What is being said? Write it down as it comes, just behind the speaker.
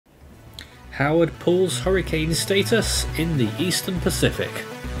Howard pulls hurricane status in the eastern Pacific.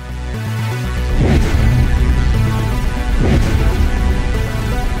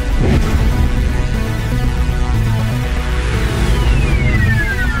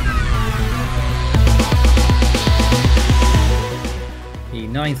 The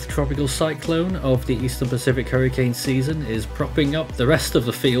ninth tropical cyclone of the eastern Pacific hurricane season is propping up the rest of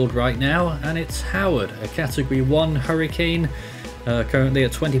the field right now, and it's Howard, a category 1 hurricane, currently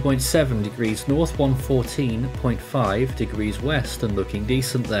at 20.7 degrees north, 114.5 degrees west, and looking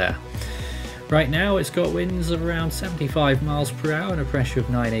decent there. Right now it's got winds of around 75 miles per hour and a pressure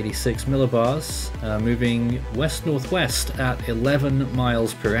of 986 millibars, moving west-northwest at 11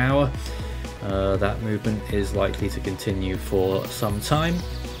 miles per hour. That movement is likely to continue for some time,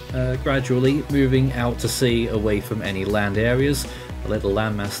 gradually moving out to sea away from any land areas. A little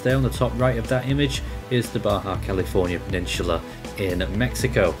landmass there on the top right of that image is the Baja California peninsula in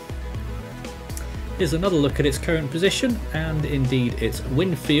Mexico. Here's another look at its current position and indeed its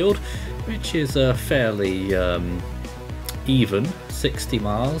wind field, which is fairly even, 60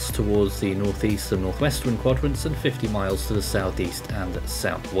 miles towards the northeast and northwestern quadrants and 50 miles to the southeast and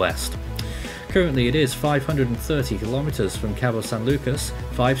southwest. Currently it is 530 kilometers from Cabo San Lucas,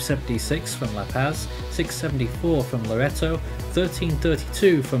 576 from La Paz, 674 from Loreto,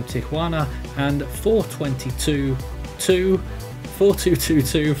 1332 from Tijuana, and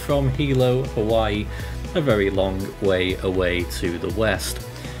 4222 from Hilo, Hawaii, a very long way away to the west.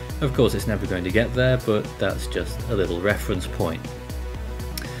 Of course it's never going to get there, but that's just a little reference point.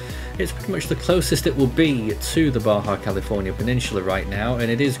 It's pretty much the closest it will be to the Baja California peninsula right now,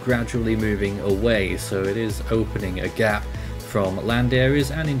 and it is gradually moving away, so it is opening a gap from land areas,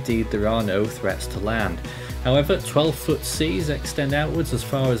 and indeed there are no threats to land. However, 12-foot seas extend outwards as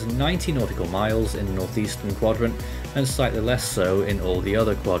far as 90 nautical miles in the northeastern quadrant and slightly less so in all the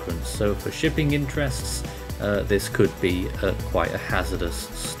other quadrants, so for shipping interests this could be quite a hazardous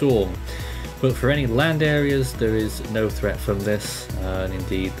storm. But for any land areas there is no threat from this, and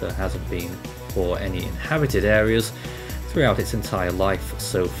indeed there hasn't been for any inhabited areas throughout its entire life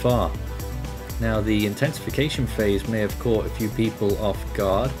so far. Now the intensification phase may have caught a few people off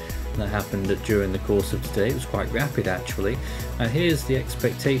guard. That happened during the course of today. It was quite rapid actually, and here's the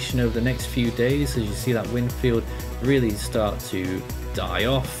expectation over the next few days as you see that wind field really start to die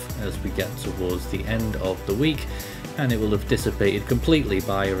off as we get towards the end of the week, and it will have dissipated completely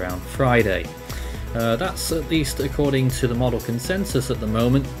by around Friday. That's at least according to the model consensus at the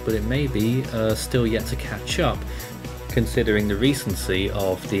moment, but it may be still yet to catch up considering the recency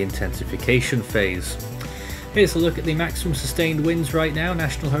of the intensification phase. Here's a look at the maximum sustained winds right now.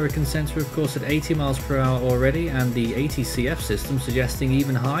 National Hurricane Center of course at 80 miles per hour already, and the ATCF system suggesting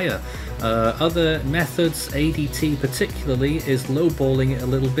even higher. Other methods, ADT particularly, is lowballing it a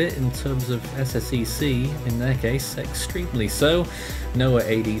little bit in terms of SSEC, in their case extremely so.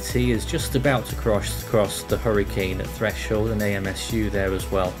 NOAA ADT is just about to cross the hurricane threshold, and AMSU there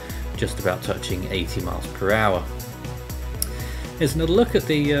as well, just about touching 80 miles per hour. Here's another look at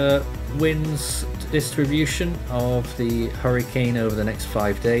the winds distribution of the hurricane over the next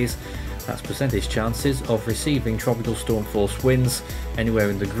 5 days. That's percentage chances of receiving tropical storm force winds. Anywhere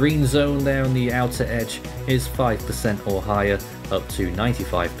in the green zone there on the outer edge is 5% or higher, up to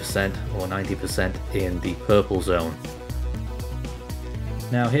 95% or 90% in the purple zone.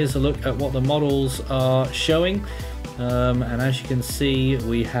 Now here's a look at what the models are showing. And as you can see,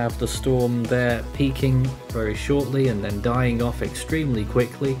 we have the storm there peaking very shortly and then dying off extremely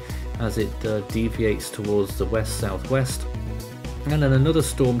quickly as it deviates towards the west-southwest, and then another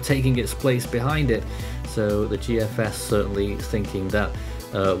storm taking its place behind it. So the GFS certainly thinking that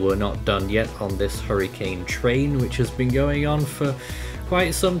we're not done yet on this hurricane train, which has been going on for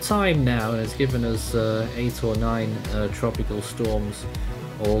quite some time now and has given us 8 or 9 tropical storms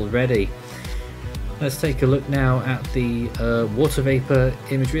already. Let's take a look now at the water vapor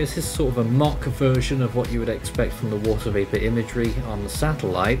imagery. This is sort of a mock version of what you would expect from the water vapor imagery on the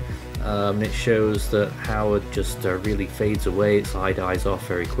satellite. It shows that Howard just really fades away, its eye dies off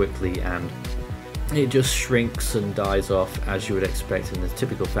very quickly, and it just shrinks and dies off as you would expect in the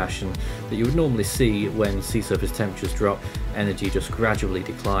typical fashion that you would normally see when sea surface temperatures drop. Energy just gradually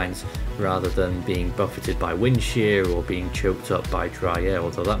declines rather than being buffeted by wind shear or being choked up by dry air,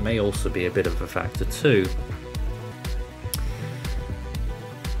 although that may also be a bit of a factor too.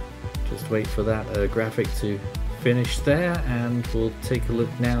 Just wait for that graphic to finish there, and we'll take a look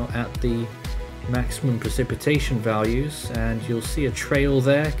now at the maximum precipitation values, and you'll see a trail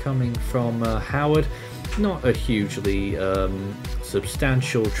there coming from Howard. Not a hugely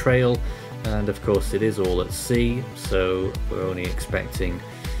substantial trail, and of course it is all at sea, so we're only expecting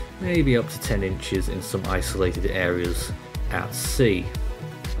maybe up to 10 inches in some isolated areas at sea.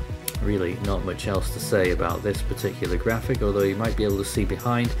 Really not much else to say about this particular graphic, although you might be able to see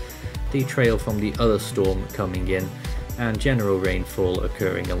behind the trail from the other storm coming in, and general rainfall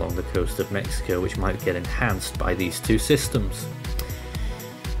occurring along the coast of Mexico, which might get enhanced by these two systems.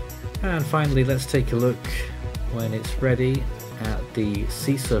 And finally, let's take a look, when it's ready, at the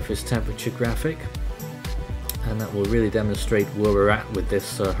sea surface temperature graphic, and that will really demonstrate where we're at with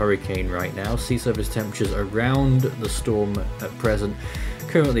this hurricane right now. Sea surface temperatures around the storm at present,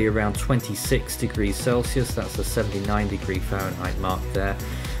 currently around 26 degrees Celsius, that's the 79 degree Fahrenheit mark there.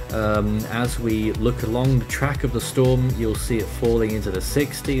 As we look along the track of the storm, you'll see it falling into the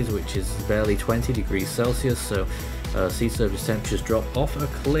 60s, which is barely 20 degrees Celsius, so sea surface temperatures drop off a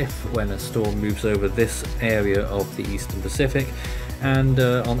cliff when a storm moves over this area of the eastern Pacific, and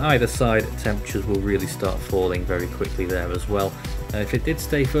on either side temperatures will really start falling very quickly there as well. If it did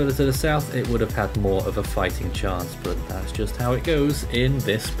stay further to the south, it would have had more of a fighting chance, but that's just how it goes in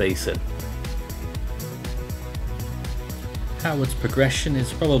this basin. Howard's progression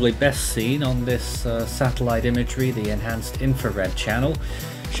is probably best seen on this satellite imagery, the enhanced infrared channel,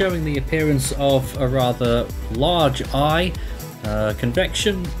 showing the appearance of a rather large eye.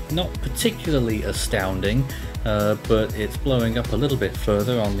 Convection, not particularly astounding, but it's blowing up a little bit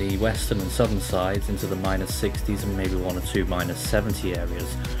further on the western and southern sides into the -60s and maybe one or two -70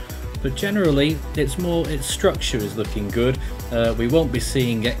 areas. But generally, its structure is looking good. We won't be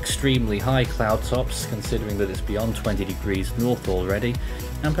seeing extremely high cloud tops, considering that it's beyond 20 degrees north already,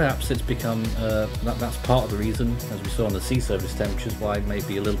 and perhaps it's become, that's part of the reason, as we saw on the sea surface temperatures, why it may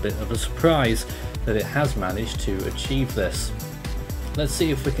be a little bit of a surprise that it has managed to achieve this. Let's see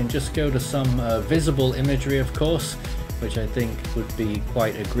if we can just go to some visible imagery, of course, which I think would be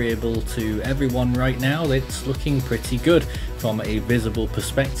quite agreeable to everyone right now. It's looking pretty good from a visible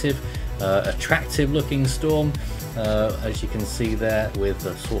perspective. Attractive looking storm, as you can see there, with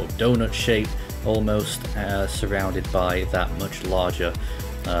a sort of donut shape almost, surrounded by that much larger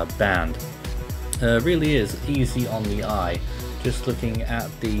band. Really is easy on the eye, just looking at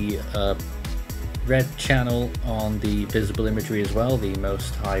the red channel on the visible imagery as well, the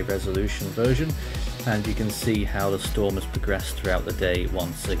most high resolution version, and you can see how the storm has progressed throughout the day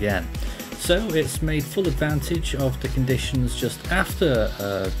once again. So it's made full advantage of the conditions just after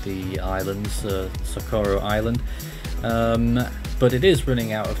the islands, Socorro Island, but it is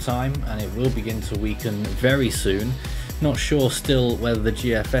running out of time and it will begin to weaken very soon. Not sure still whether the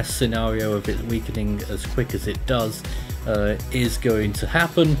GFS scenario of it weakening as quick as it does is going to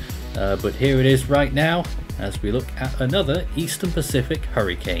happen, but here it is right now as we look at another Eastern Pacific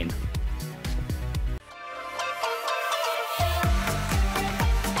hurricane.